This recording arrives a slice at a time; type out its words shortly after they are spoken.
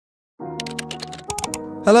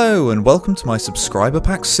Hello and welcome to my subscriber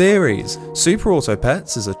pack series. Super Auto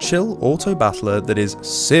Pets is a chill auto battler that is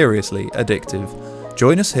seriously addictive.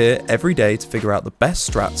 Join us here every day to figure out the best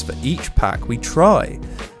strats for each pack we try.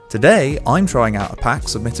 Today I'm trying out a pack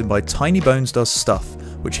submitted by Tiny Bones Does Stuff,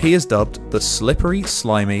 which he has dubbed the Slippery,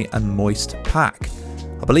 Slimy and Moist Pack.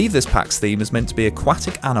 I believe this pack's theme is meant to be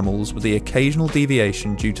aquatic animals with the occasional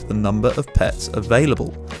deviation due to the number of pets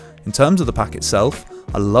available. In terms of the pack itself,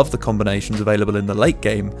 I love the combinations available in the late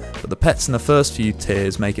game, but the pets in the first few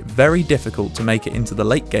tiers make it very difficult to make it into the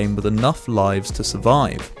late game with enough lives to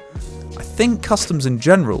survive. I think customs in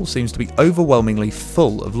general seems to be overwhelmingly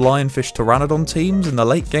full of lionfish pteranodon teams in the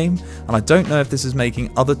late game, and I don't know if this is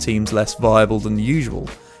making other teams less viable than usual.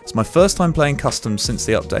 It's my first time playing customs since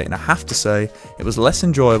the update, and I have to say, it was less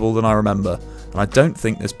enjoyable than I remember, and I don't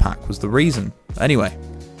think this pack was the reason. Anyway,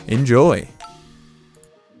 enjoy!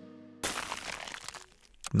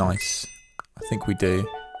 Nice. I think we do.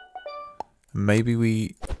 Maybe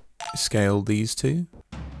we scale these two?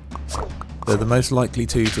 They're the most likely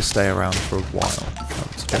two to stay around for a while, I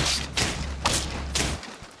would suggest.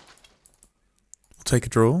 We'll take a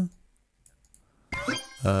draw.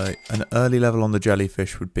 An early level on the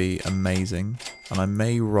jellyfish would be amazing, and I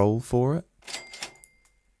may roll for it.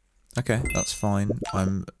 Okay, that's fine.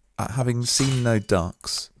 Having seen no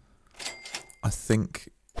ducks, I think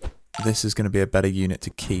this is going to be a better unit to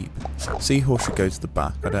keep. Seahorse should go to the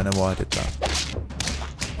back. I don't know why I did that.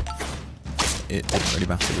 It didn't really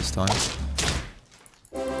matter this time.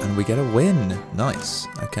 And we get a win. Nice.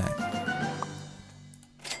 Okay.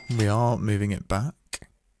 We are moving it back.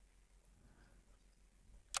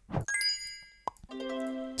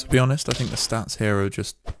 To be honest, I think the stats here are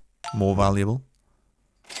just more valuable.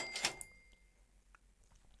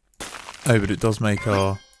 Oh, but it does make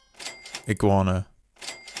our iguana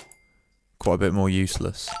quite a bit more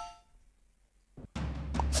useless.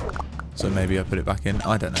 So maybe I put it back in.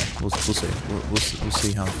 I don't know. We'll see. We'll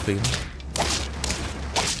see how I'm feeling.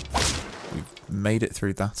 We've made it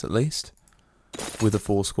through that at least with a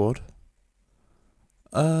 4 squad.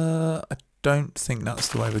 I don't think that's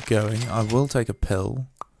the way we're going. I will take a pill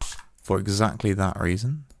for exactly that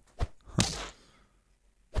reason.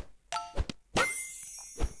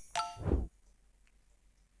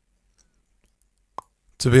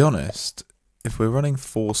 To be honest, if we're running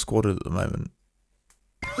 4 squadded at the moment,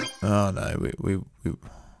 oh no, we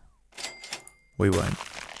won't.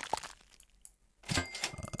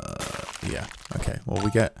 Yeah, okay. Well,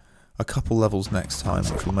 we get a couple levels next time,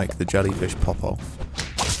 which will make the jellyfish pop off.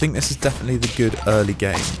 I think this is definitely the good early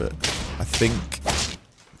game, but I think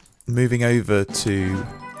moving over to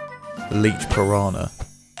Leech Piranha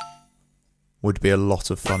would be a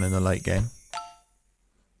lot of fun in the late game.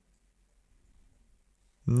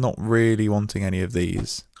 Not really wanting any of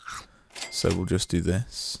these, so we'll just do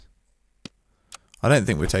this. I don't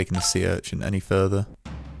think we're taking the sea urchin any further.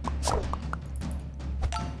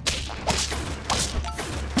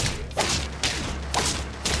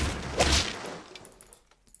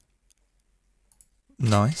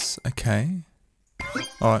 Nice, okay.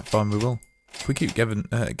 Alright, fine, we will. If we keep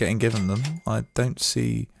getting given them, I don't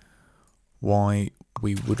see why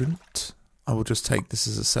we wouldn't. I will just take this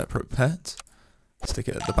as a separate pet. Stick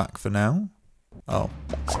it at the back for now. Oh.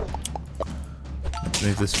 Let's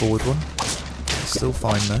move this forward one. It's still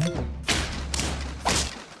fine though.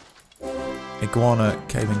 Iguana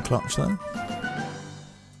came in clutch though.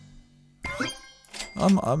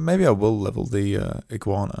 Maybe I will level the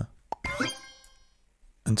iguana.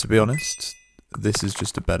 And to be honest, this is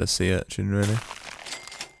just a better sea urchin really.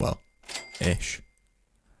 Well, ish.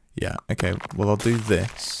 Yeah, okay, well I'll do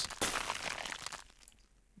this.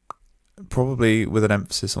 Probably with an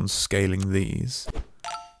emphasis on scaling these.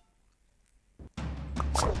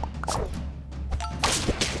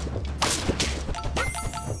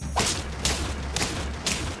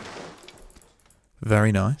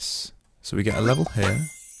 Very nice. So we get a level here.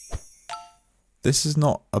 This is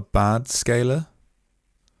not a bad scaler.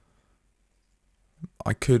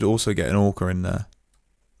 I could also get an orca in there.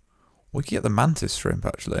 We could get the mantis shrimp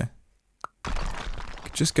actually.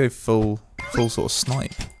 Could just go full sort of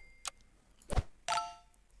snipe.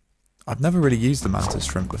 I've never really used the mantis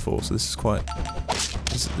shrimp before, so this is quite...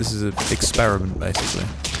 This is an experiment, basically.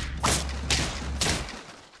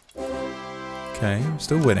 Okay,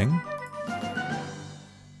 still winning.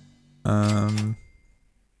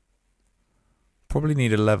 Probably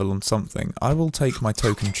need a level on something. I will take my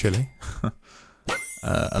token chili.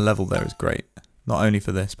 A level there is great. Not only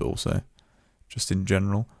for this, but also just in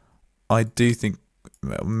general. I do think...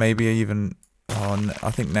 Maybe even... Oh, I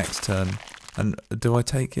think next turn. And do I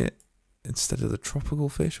take it instead of the tropical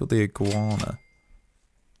fish or the iguana?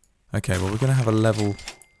 Okay, well we're going to have a level...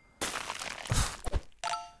 I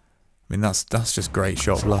mean, that's just great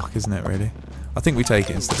shot of luck, isn't it, really? I think we take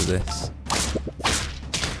it instead of this.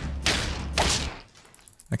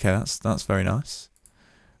 Okay, that's very nice.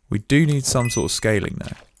 We do need some sort of scaling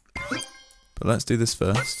though. But let's do this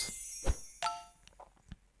first.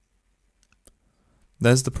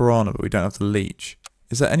 There's the piranha, but we don't have the leech.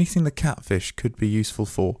 Is there anything the catfish could be useful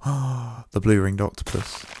for? The blue-ringed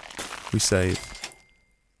octopus. We save.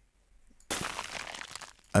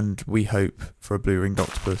 And we hope for a blue-ringed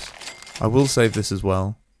octopus. I will save this as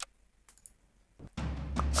well.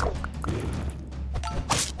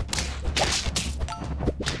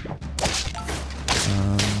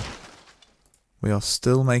 We are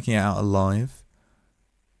still making it out alive.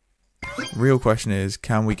 Real question is,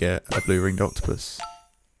 can we get a blue-ringed octopus?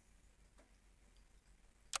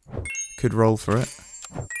 Could roll for it.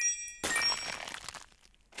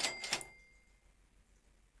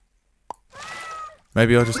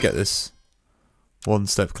 Maybe I'll just get this one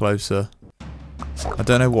step closer. I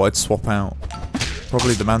don't know what I'd swap out.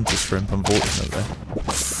 Probably the mantis shrimp, unfortunately.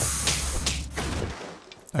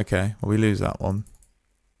 Okay, well we lose that one.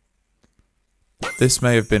 This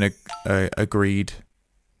may have been a greed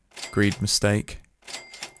mistake.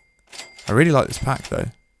 I really like this pack though.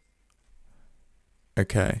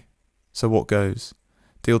 Okay, so what goes?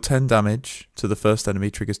 Deal 10 damage to the first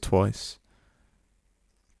enemy, triggers twice.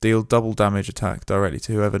 Deal double damage attack directly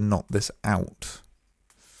to whoever knocked this out.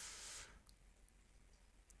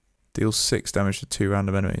 Deal 6 damage to 2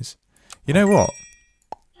 random enemies. You know what?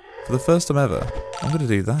 For the first time ever, I'm going to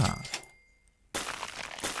do that.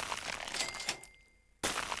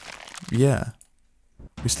 Yeah.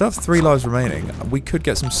 We still have 3 lives remaining. We could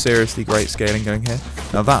get some seriously great scaling going here.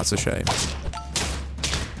 Now that's a shame.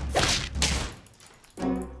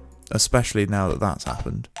 Especially now that that's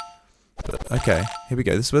happened. But okay, here we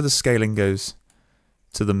go. This is where the scaling goes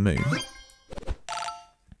to the moon.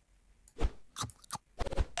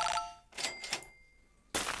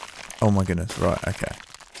 Oh my goodness, right, okay.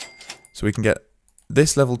 So we can get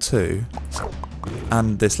this level 2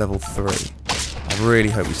 and this level 3. I really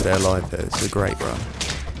hope we stay alive here. It's a great run.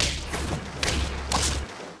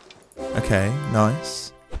 Okay,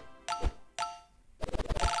 nice.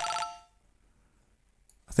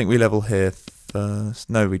 I think we level here first.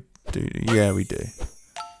 No, we do. Yeah, we do.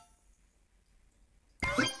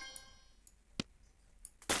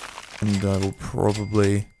 And I will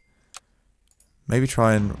probably maybe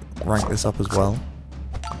try and rank this up as well.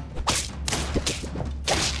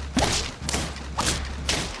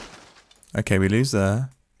 Okay, we lose there,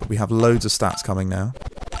 but we have loads of stats coming now.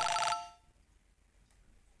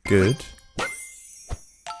 Good.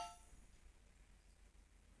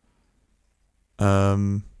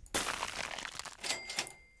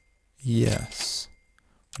 Yes.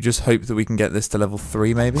 We just hope that we can get this to level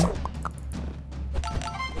 3 maybe.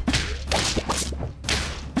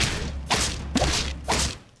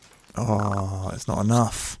 Oh, it's not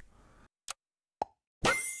enough.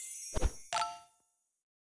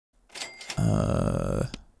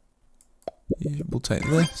 Yeah, we'll take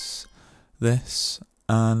this,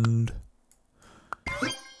 and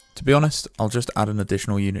to be honest, I'll just add an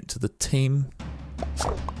additional unit to the team.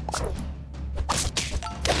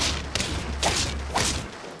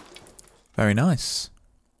 Very nice.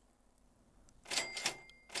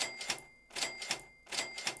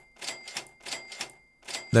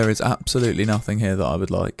 There is absolutely nothing here that I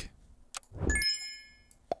would like.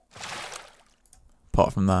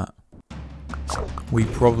 Apart from that. We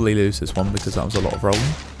probably lose this one because that was a lot of rolling.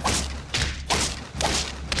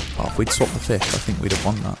 Oh, if we'd swapped the fish, I think we'd have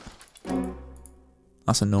won that.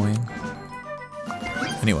 That's annoying.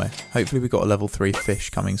 Anyway, hopefully we got a level 3 fish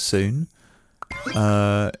coming soon.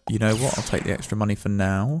 You know what? I'll take the extra money for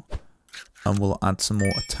now. And we'll add some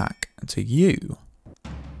more attack to you.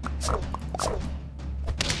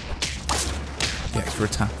 The extra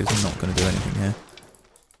attack is not going to do anything here.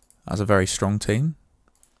 That's a very strong team.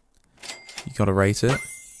 You gotta rate it.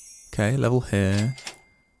 Okay, level here.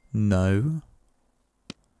 No.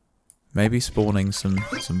 Maybe spawning some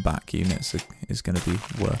back units is going to be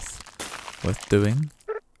worth doing.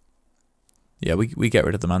 Yeah, we get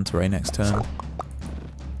rid of the manta ray next turn.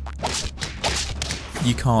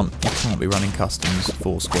 You can't be running customs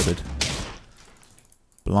 4 squadded.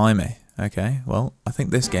 Blimey. Okay, well, I think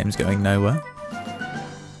this game's going nowhere.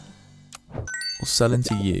 We'll sell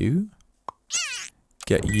into you.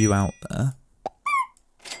 Get you out there.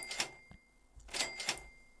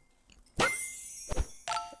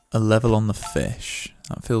 A level on the fish.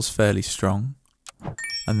 That feels fairly strong.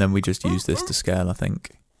 And then we just use this to scale, I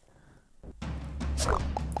think.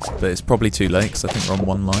 But it's probably too late because I think we're on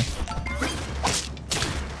 1 life.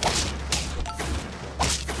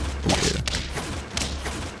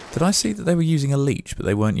 Did I see that they were using a leech, but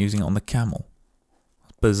they weren't using it on the camel?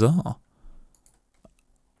 Bizarre.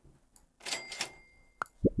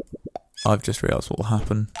 I've just realised what will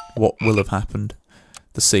happen. What will have happened.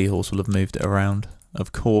 The seahorse will have moved it around.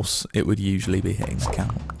 Of course, it would usually be hitting the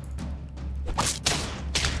camel.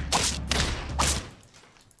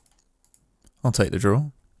 I'll take the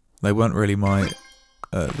draw. They weren't really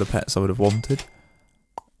the pets I would have wanted.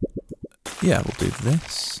 Yeah, we'll do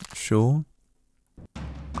this. Sure.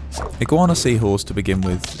 Iguana seahorse to begin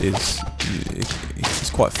with is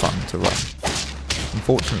quite fun to run.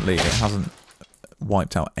 Unfortunately, it hasn't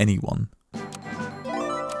wiped out anyone.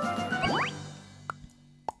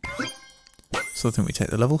 So I think we take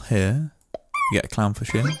the level here. We get a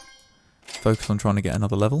clownfish in. Focus on trying to get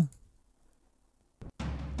another level.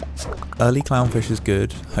 Early clownfish is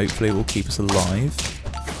good. Hopefully it will keep us alive.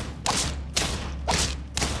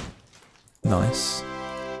 Nice.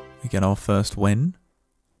 We get our first win.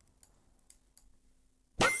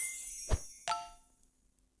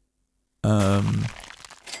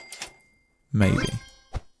 Maybe.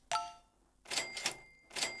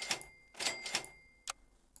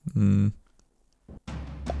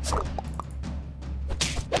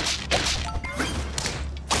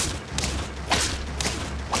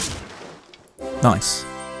 Nice.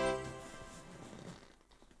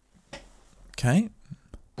 Okay.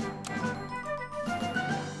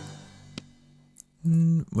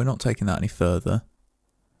 We're not taking that any further.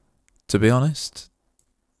 To be honest,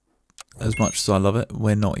 as much as I love it,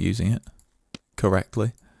 we're not using it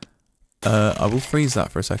correctly. I will freeze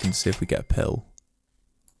that for a second to see if we get a pill.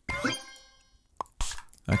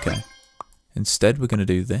 Okay. Instead, we're going to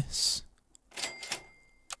do this.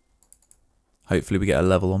 Hopefully we get a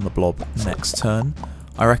level on the blob next turn.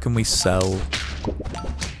 I reckon we sell...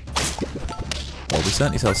 Well, we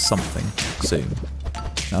certainly sell something soon.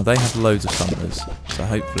 Now, they have loads of summoners, so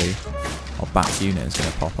hopefully our back unit is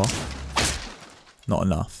going to pop off. Not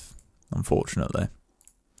enough, unfortunately.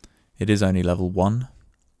 It is only level 1.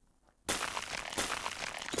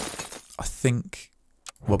 I think...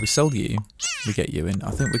 Well, we sell you, we get you in.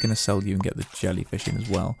 I think we're going to sell you and get the jellyfish in as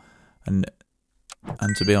well. And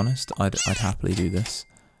to be honest, I'd happily do this.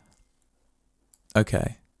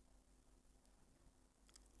 Okay.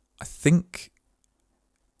 I think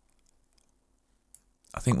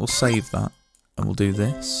we'll save that and we'll do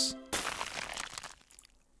this.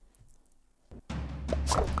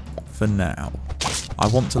 For now. I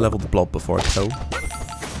want to level the blob before I kill.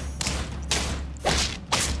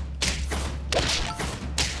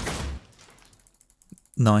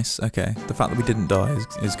 Nice, okay. The fact that we didn't die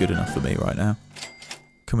is good enough for me right now.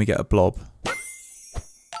 Can we get a blob?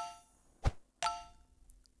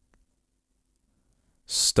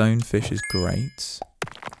 Stonefish is great.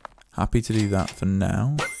 Happy to do that for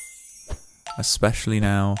now. Especially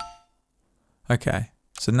now. Okay,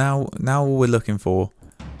 so now all we're looking for,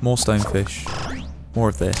 more stonefish, more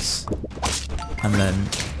of this, and then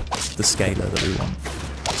the scaler that we want.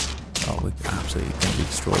 Oh, we're absolutely going to be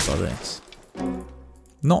destroyed by this.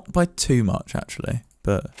 Not by too much, actually,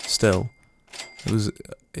 but still, it was.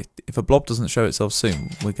 If a blob doesn't show itself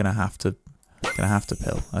soon, we're gonna have to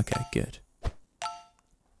pill. Okay, good.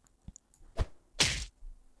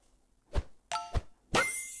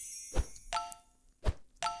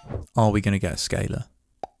 Are we gonna get a scaler?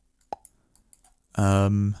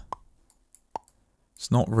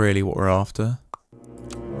 It's not really what we're after.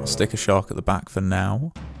 I'll stick a shark at the back for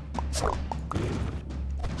now.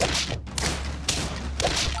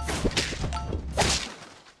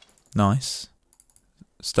 Nice.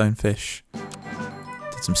 Stonefish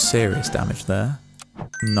did some serious damage there.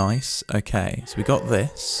 Nice. Okay, so we got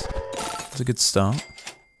this. That's a good start.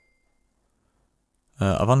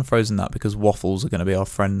 I've unfrozen that because waffles are going to be our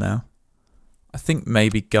friend now. I think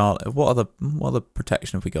maybe garlic. What other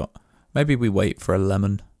protection have we got? Maybe we wait for a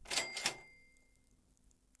lemon.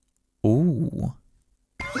 Ooh.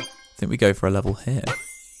 I think we go for a level here.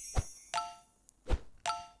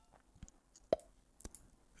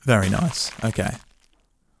 Very nice. Okay.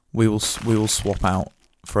 We will swap out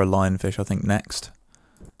for a lionfish, I think, next.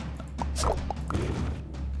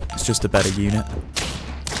 It's just a better unit.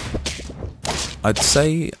 I'd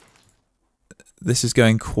say this is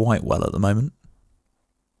going quite well at the moment.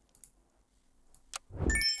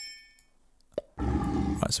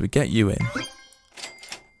 Right, so we get you in.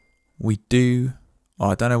 We do... Oh,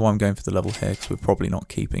 I don't know why I'm going for the level here, because we're probably not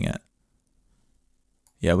keeping it.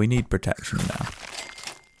 Yeah, we need protection now.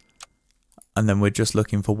 And then we're just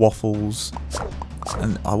looking for waffles.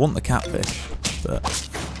 And I want the catfish, but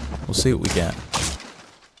we'll see what we get.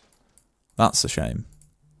 That's a shame.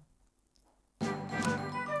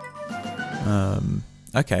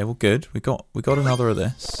 Okay, well good. We got another of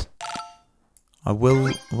this.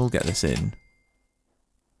 We'll get this in.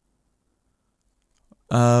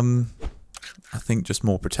 I think just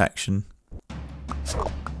more protection.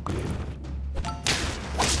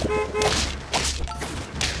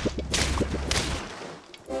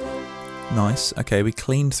 Nice. Okay, we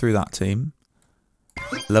cleaned through that team.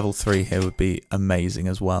 Level 3 here would be amazing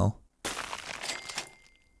as well.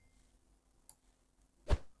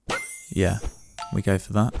 Yeah, we go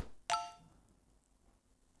for that.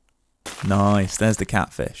 Nice, there's the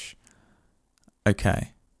catfish.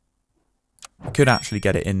 Okay. We could actually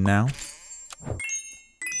get it in now.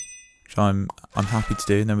 Which I'm happy to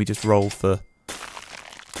do, and then we just roll for...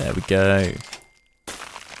 There we go.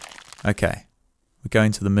 Okay. We're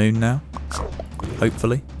going to the moon now.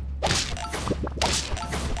 Hopefully.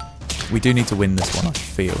 We do need to win this one, I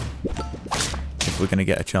feel. If we're going to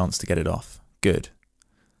get a chance to get it off. Good.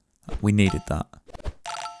 We needed that.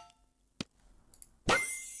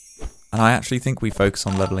 And I actually think we focus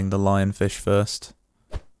on leveling the lionfish first.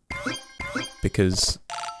 Because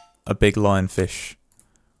a big lionfish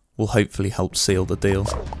will hopefully help seal the deal.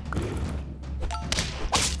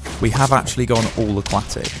 We have actually gone all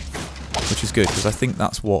aquatic, which is good, because I think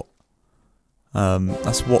that's what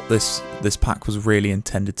this pack was really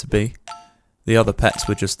intended to be. The other pets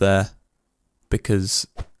were just there because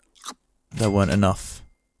there weren't enough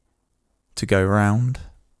to go round.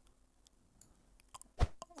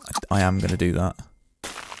 I am going to do that.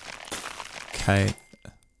 Okay.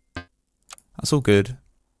 That's all good.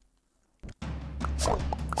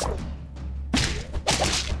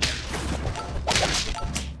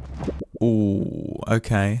 Ooh,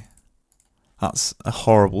 okay. That's a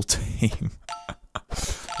horrible team.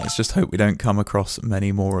 Let's just hope we don't come across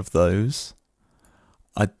many more of those.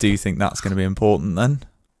 I do think that's going to be important then.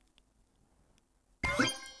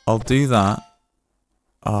 I'll do that.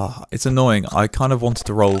 Ah, it's annoying. I kind of wanted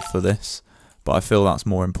to roll for this, but I feel that's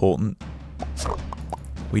more important.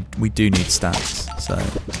 We do need stats, so...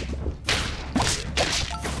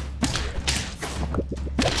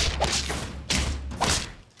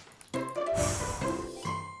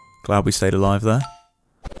 Glad we stayed alive there.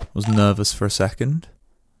 Was nervous for a second.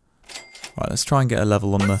 Right, let's try and get a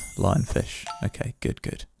level on the lionfish. Okay, good,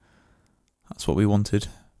 good. That's what we wanted.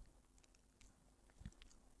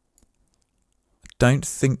 I don't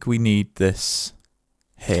think we need this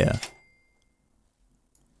here.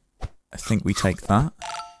 I think we take that.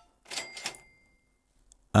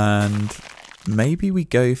 And maybe we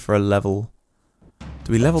go for a level...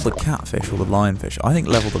 Do we level the catfish or the lionfish? I think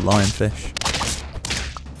level the lionfish.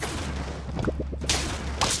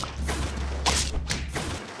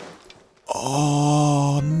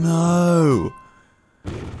 Oh no!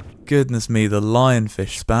 Goodness me, the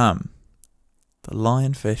lionfish spam. The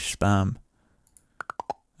lionfish spam.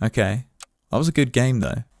 Okay. That was a good game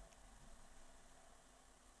though.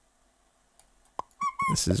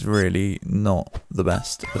 This is really not the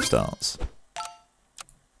best of starts.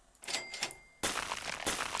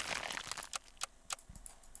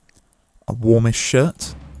 A warmish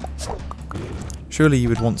shirt? Surely you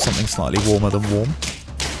would want something slightly warmer than warm.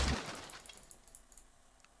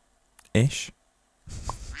 Ish.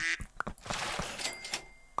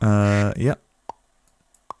 Yep.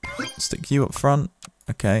 Stick you up front.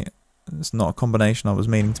 Okay. It's not a combination I was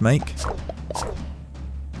meaning to make.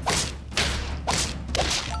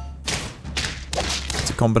 It's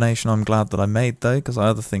a combination I'm glad that I made though, because I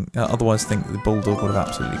otherwise think the bulldog would have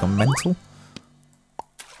absolutely gone mental.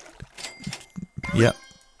 Yep.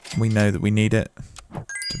 We know that we need it.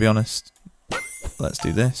 To be honest, let's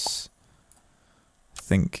do this. I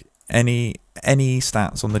think any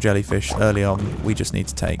stats on the jellyfish early on, we just need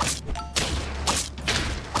to take.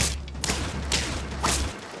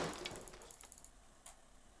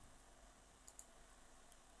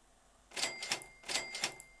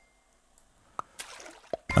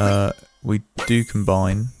 We do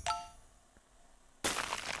combine.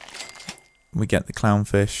 We get the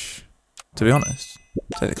clownfish. To be honest,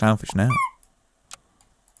 take the clownfish now.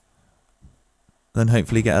 Then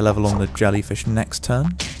hopefully get a level on the jellyfish next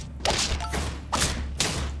turn.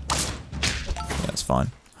 Yeah, that's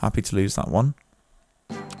fine. Happy to lose that one.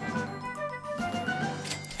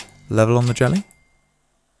 Level on the jelly.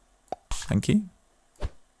 Thank you.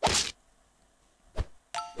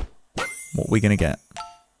 What are we going to get?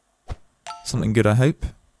 Something good, I hope.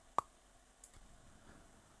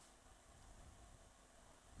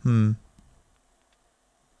 I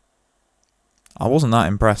wasn't that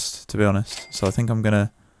impressed, to be honest, so I think I'm going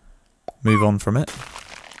to move on from it.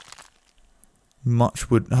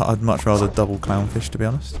 I'd much rather double clownfish, to be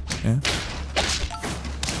honest. Yeah.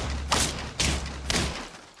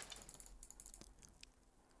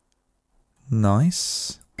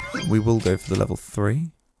 Nice. We will go for the level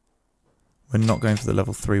 3. We're not going for the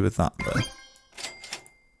level 3 with that though.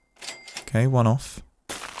 Okay, one off.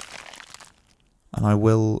 And I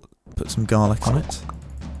will put some garlic on it.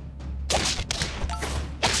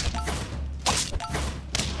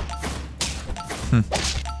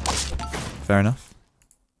 Fair enough.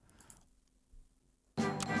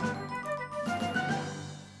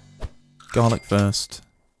 Garlic first.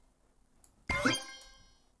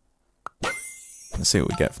 Let's see what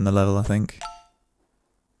we get from the level, I think.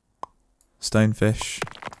 Stonefish.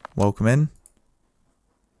 Welcome in.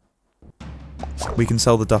 We can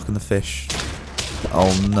sell the duck and the fish.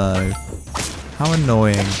 Oh no. How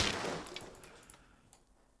annoying.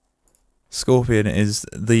 Scorpion is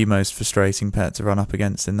the most frustrating pet to run up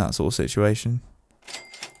against in that sort of situation.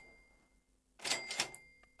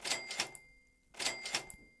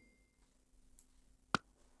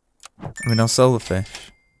 I mean, I'll sell the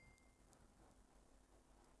fish.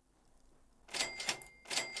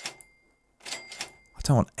 I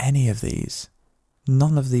don't want any of these.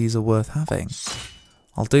 None of these are worth having.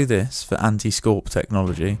 I'll do this for anti-scorp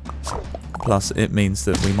technology. Plus, it means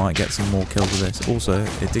that we might get some more kills with this. Also,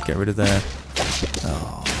 it did get rid of their...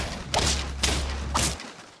 Oh.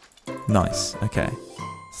 Nice, okay.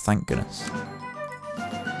 Thank goodness.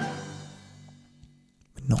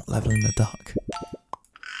 We're not leveling the duck.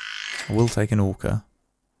 I will take an orca.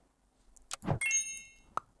 And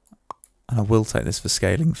I will take this for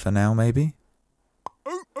scaling for now, maybe.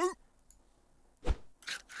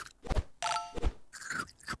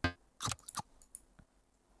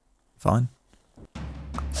 Fine.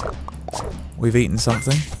 We've eaten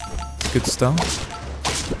something. Good start.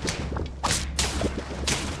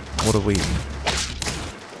 What have we eaten?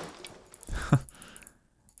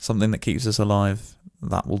 Something that keeps us alive.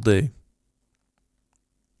 That will do.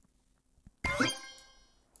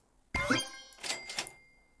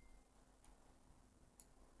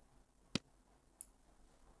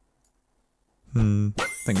 I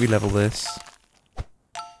think we level this.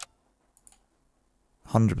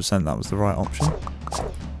 100% that was the right option.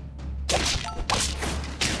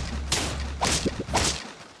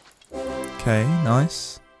 Okay,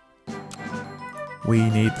 nice. We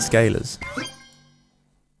need the scalers.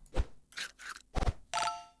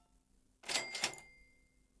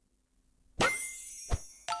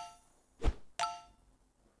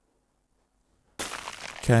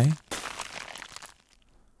 Okay.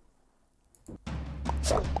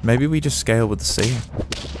 Maybe we just scale with the sea.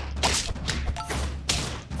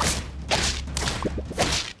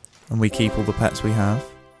 And we keep all the pets we have.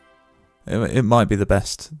 It might be the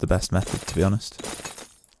best method, to be honest.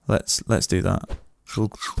 Let's do that. We'll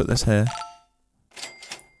put this here.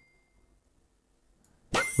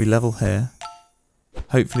 We level here.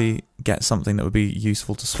 Hopefully get something that would be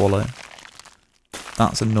useful to swallow.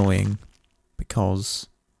 That's annoying because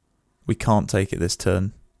we can't take it this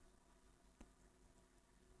turn.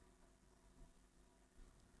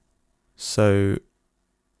 So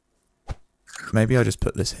maybe I just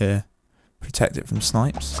put this here. Protect it from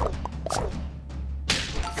snipes.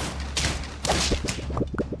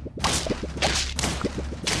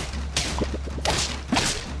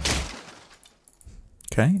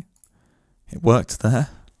 Okay. It worked there,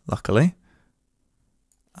 luckily.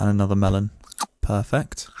 And another melon.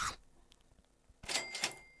 Perfect.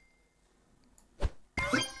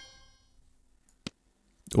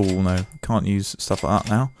 Oh no, can't use stuff like that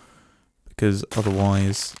now. Because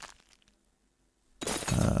otherwise...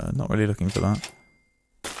 not really looking for that.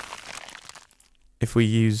 If we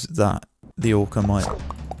use that, the orca might...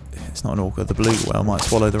 It's not an orca, the blue whale might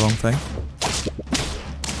swallow the wrong thing.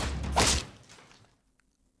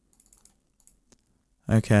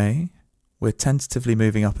 Okay, we're tentatively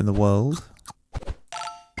moving up in the world.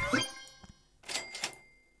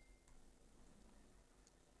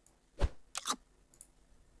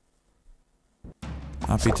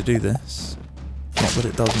 Happy to do this. Not that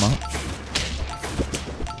it does much.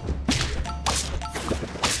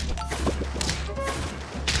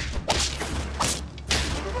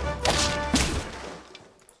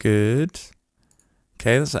 Good.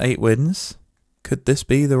 Okay, that's 8 wins. Could this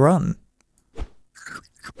be the run?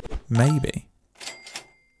 Maybe.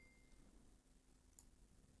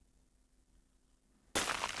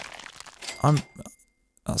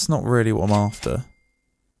 That's not really what I'm after.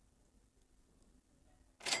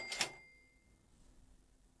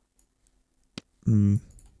 I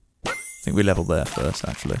think we level there first,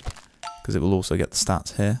 actually. Because it will also get the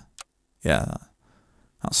stats here. Yeah,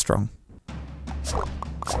 that's strong.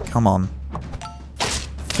 Come on.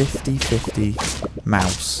 50-50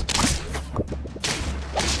 mouse.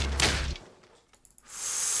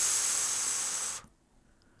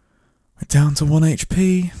 to 1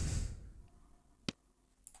 HP.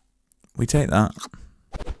 We take that.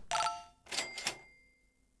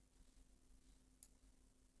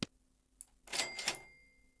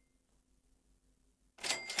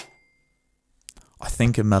 I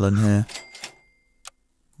think a melon here.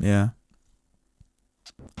 Yeah.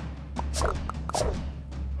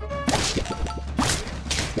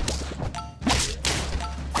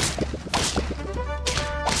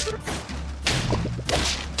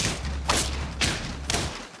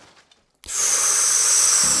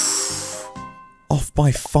 Off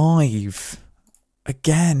by 5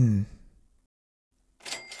 again.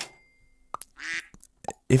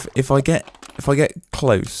 If I get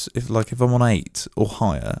close, if I'm on 8 or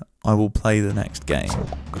higher, I will play the next game.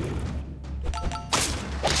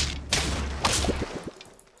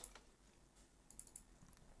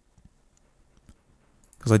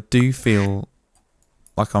 Because I do feel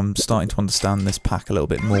like I'm starting to understand this pack a little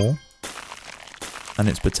bit more and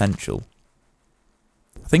its potential.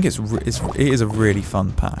 I think it is a really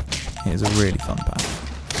fun pack. It is a really fun pack.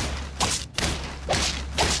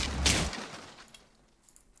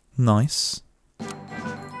 Nice.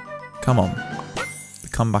 Come on. The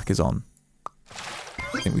comeback is on.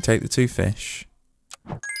 I think we take the 2 fish.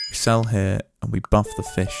 We sell here and we buff the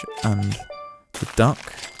fish and the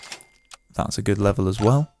duck. That's a good level as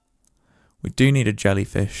well. We do need a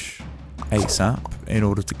jellyfish ASAP in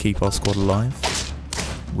order to keep our squad alive.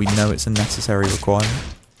 We know it's a necessary requirement.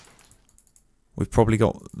 We've probably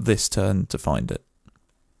got this turn to find it.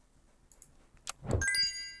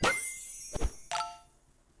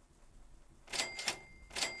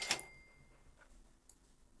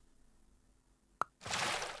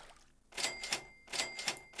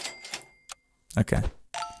 Okay.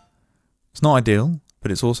 It's not ideal, but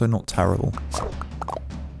it's also not terrible.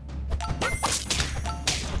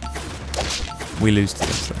 We lose to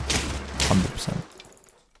this though. 100%.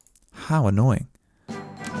 How annoying.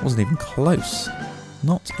 Wasn't even close.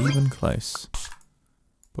 Not even close.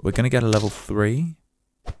 But we're going to get a level 3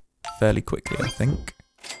 fairly quickly, I think.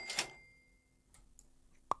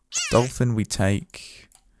 Dolphin we take.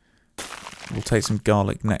 We'll take some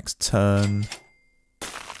garlic next turn.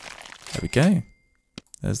 There we go.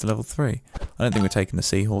 There's the level 3. I don't think we're taking the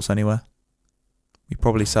seahorse anywhere. We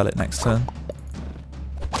probably sell it next turn.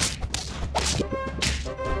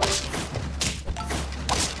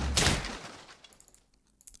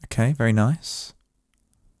 Okay, very nice.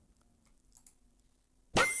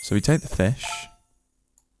 So we take the fish.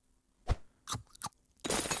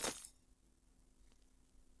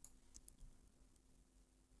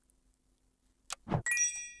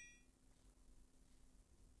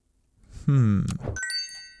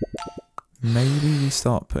 Maybe we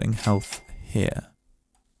start putting health here.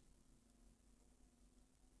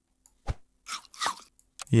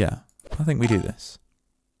 Yeah, I think we do this.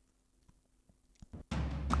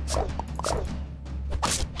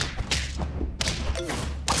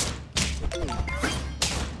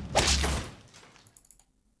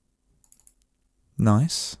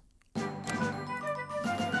 Nice.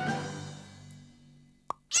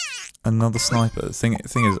 Another sniper. The thing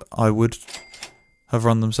is, I would have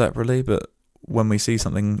run them separately, but when we see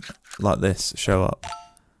something like this show up,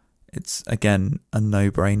 it's again a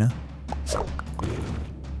no-brainer.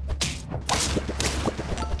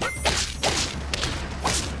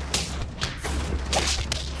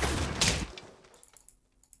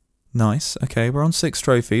 Nice. Okay, we're on 6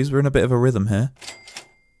 trophies. We're in a bit of a rhythm here.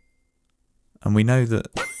 And we know that,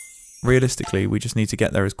 realistically, we just need to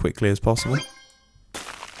get there as quickly as possible.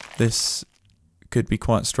 This could be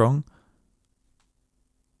quite strong.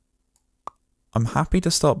 I'm happy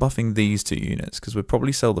to start buffing these 2 units, because we'll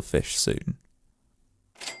probably sell the fish soon.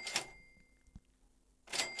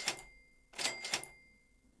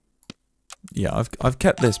 Yeah, I've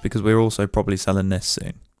kept this because we're also probably selling this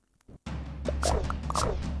soon.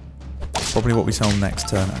 Probably what we sell next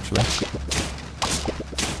turn, actually.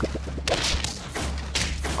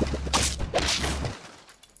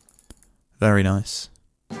 Very nice.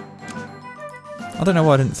 I don't know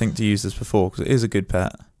why I didn't think to use this before, because it is a good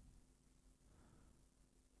pet.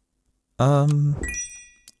 I'm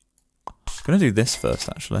gonna do this first,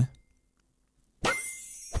 actually.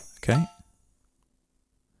 Okay.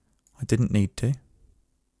 I didn't need to.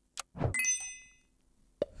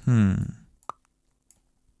 We're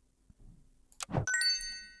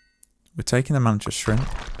taking the manager shrimp.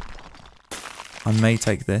 I may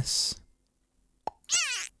take this.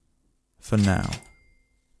 For now.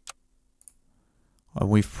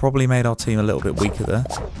 We've probably made our team a little bit weaker there.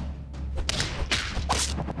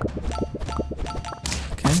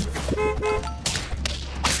 Okay.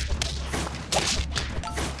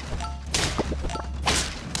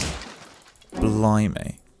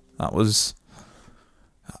 Blimey. That was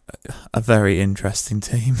a very interesting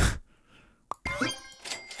team.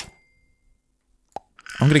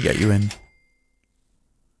 I'm going to get you in.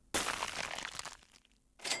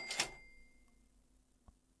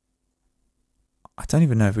 I don't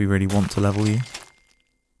even know if we really want to level you.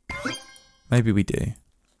 Maybe we do.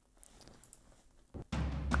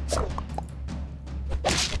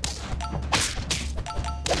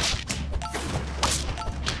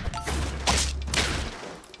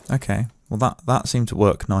 Okay, well that seemed to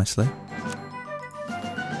work nicely.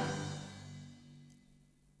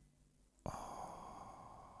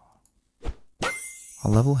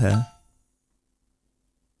 I'll level here.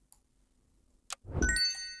 I'm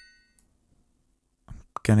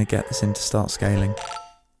gonna get this in to start scaling.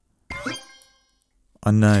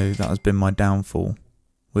 I know that has been my downfall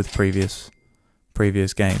with previous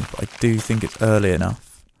games, but I do think it's early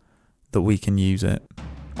enough that we can use it.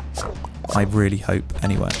 I really hope,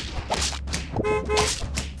 anyway.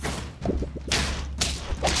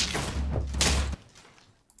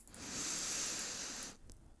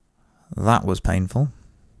 That was painful.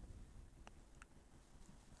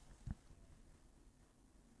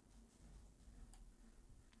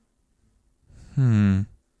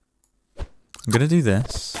 I'm gonna do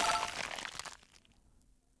this.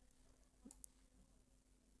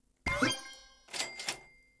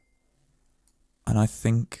 And I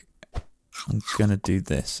think I'm gonna do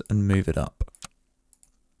this and move it up.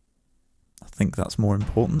 I think that's more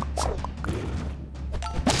important.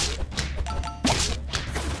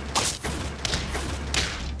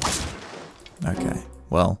 Okay,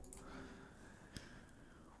 well,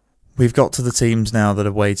 we've got to the teams now that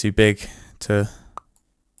are way too big to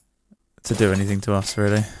do anything to us,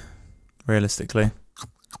 really, realistically.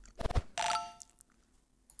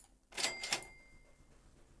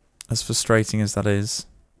 As frustrating as that is,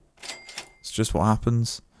 it's just what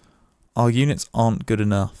happens. Our units aren't good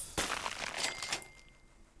enough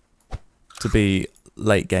to be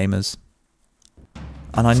late gamers.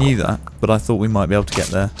 And I knew that, but I thought we might be able to get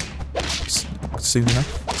there soon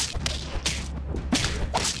enough.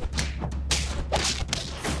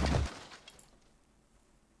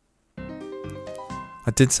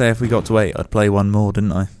 I did say if we got to 8 I'd play one more,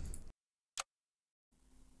 didn't I?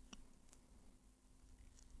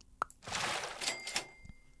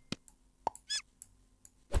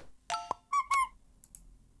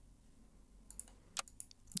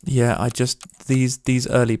 Yeah, I just these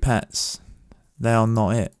early pets, they are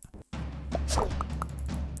not it.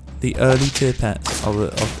 The early tier pets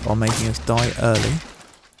are making us die early,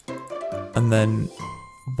 and then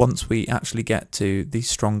once we actually get to these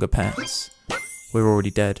stronger pets, we're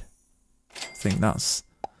already dead. I think that's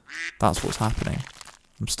what's happening.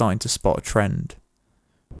 I'm starting to spot a trend,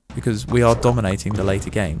 because we are dominating the later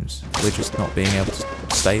games. We're just not being able to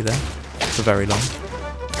stay there for very long.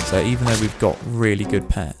 So even though we've got really good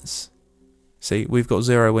pets, see, we've got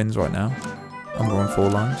 0 wins right now, and we're on 4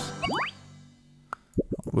 lives.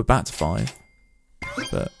 We're back to 5,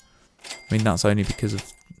 but I mean that's only because of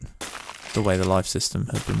the way the life system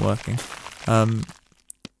has been working.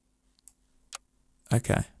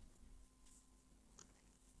 Okay.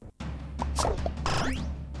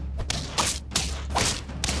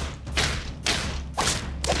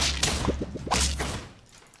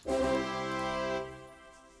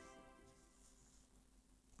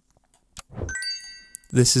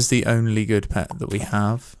 This is the only good pet that we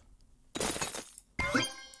have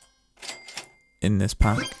in this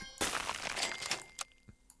pack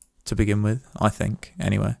to begin with, I think,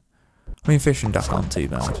 anyway. I mean, fish and duck aren't too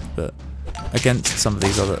bad, but against some of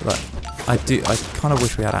these other, like, I kind of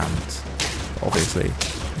wish we had ants. Obviously,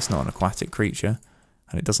 it's not an aquatic creature,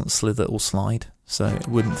 and it doesn't slither or slide, so it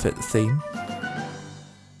wouldn't fit the theme.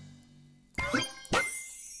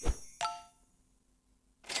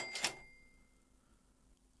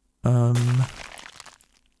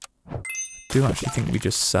 I do actually think we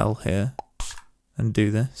just sell here and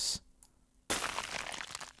do this.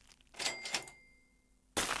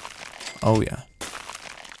 Oh yeah.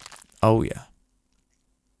 Oh yeah.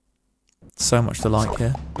 So much to like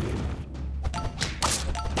here.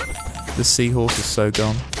 The seahorse is so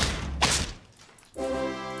gone.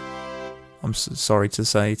 I'm sorry to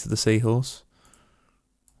say to the seahorse.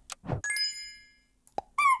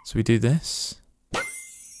 So we do this.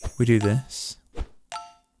 We do this.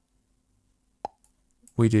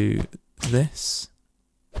 We do this.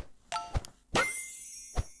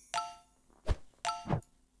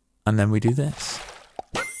 And then we do this.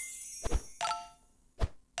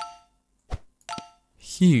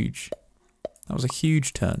 Huge. That was a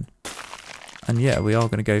huge turn. And yeah, we are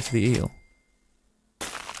going to go for the eel.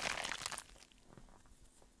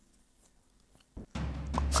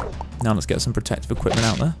 Now let's get some protective equipment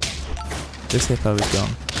out there. This hippo is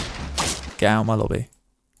gone. Get out of my lobby.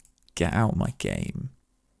 Get out of my game.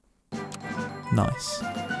 Nice.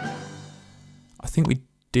 I think we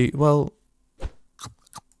do... Well...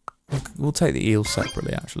 We'll take the eels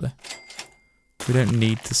separately, actually. We don't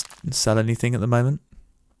need to sell anything at the moment.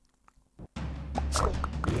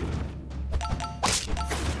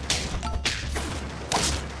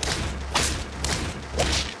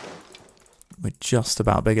 We're just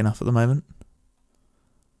about big enough at the moment.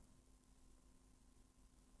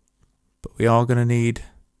 But we are going to need...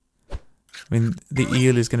 I mean, the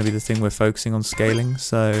eel is going to be the thing we're focusing on scaling,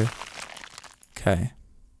 so... Okay.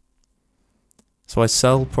 So I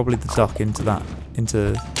sell probably the duck into that...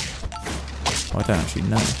 Into... Oh, I don't actually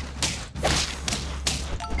know.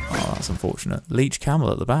 Oh, that's unfortunate. Leech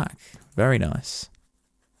camel at the back. Very nice.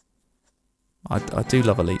 I do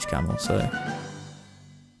love a leech camel, so...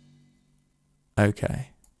 Okay.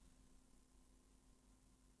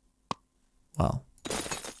 Well.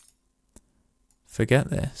 Forget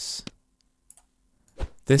this.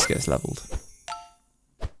 This gets leveled.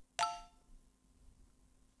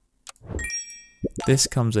 This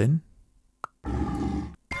comes in.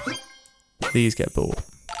 These get bought.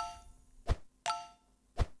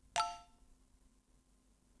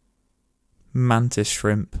 Mantis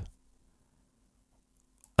shrimp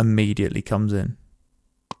immediately comes in.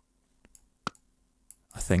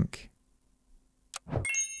 I think.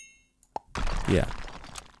 Yeah.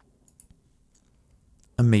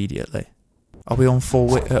 Immediately. Are we on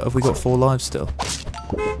 4? Have we got 4 lives still?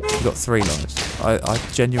 We've got 3 lives. I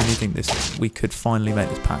genuinely think we could finally make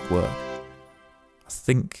this pack work. I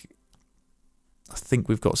think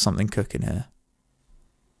we've got something cooking here.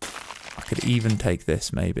 I could even take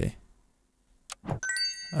this, maybe.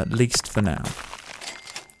 At least for now.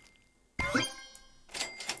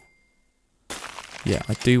 Yeah,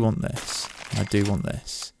 I do want this. I do want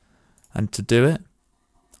this. And to do it,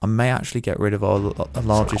 I may actually get rid of our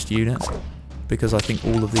largest unit, because I think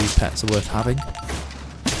all of these pets are worth having.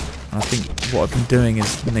 And I think what I've been doing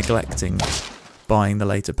is neglecting buying the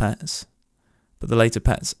later pets. But the later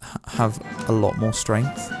pets have a lot more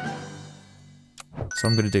strength. So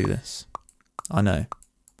I'm going to do this. I know.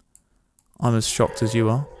 I'm as shocked as you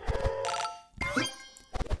are.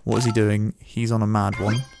 What is he doing? He's on a mad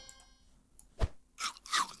one.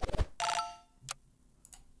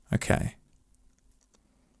 Okay.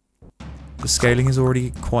 The scaling is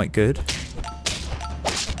already quite good.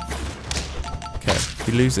 Okay,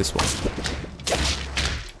 we lose this one.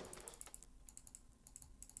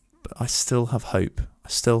 But I still have hope. I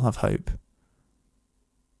still have hope.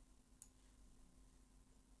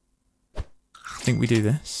 I think we do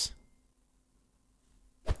this.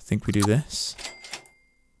 I think we do this.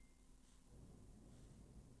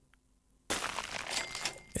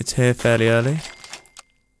 It's here fairly early.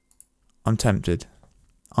 I'm tempted.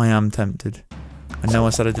 I am tempted. I know I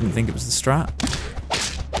said I didn't think it was the strat.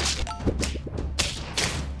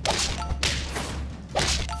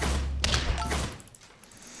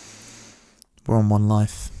 We're on 1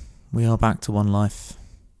 life. We are back to 1 life.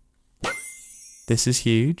 This is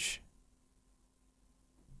huge.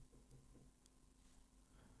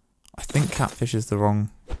 I think catfish is the wrong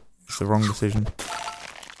decision.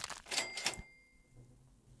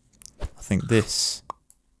 I think this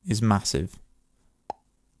is massive.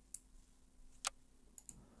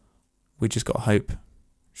 We just got hope.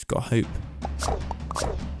 Just got hope.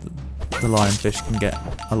 The lionfish can get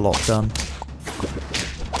a lot done.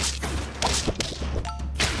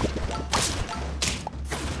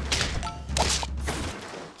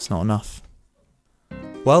 It's not enough.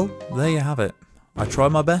 Well, there you have it. I tried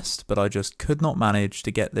my best, but I just could not manage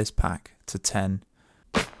to get this pack to 10.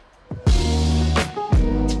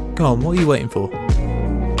 Come on, what are you waiting for?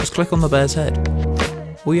 Just click on the bear's head.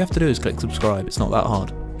 All you have to do is click subscribe, it's not that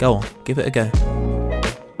hard. Go on, give it a go.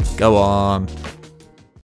 Go on.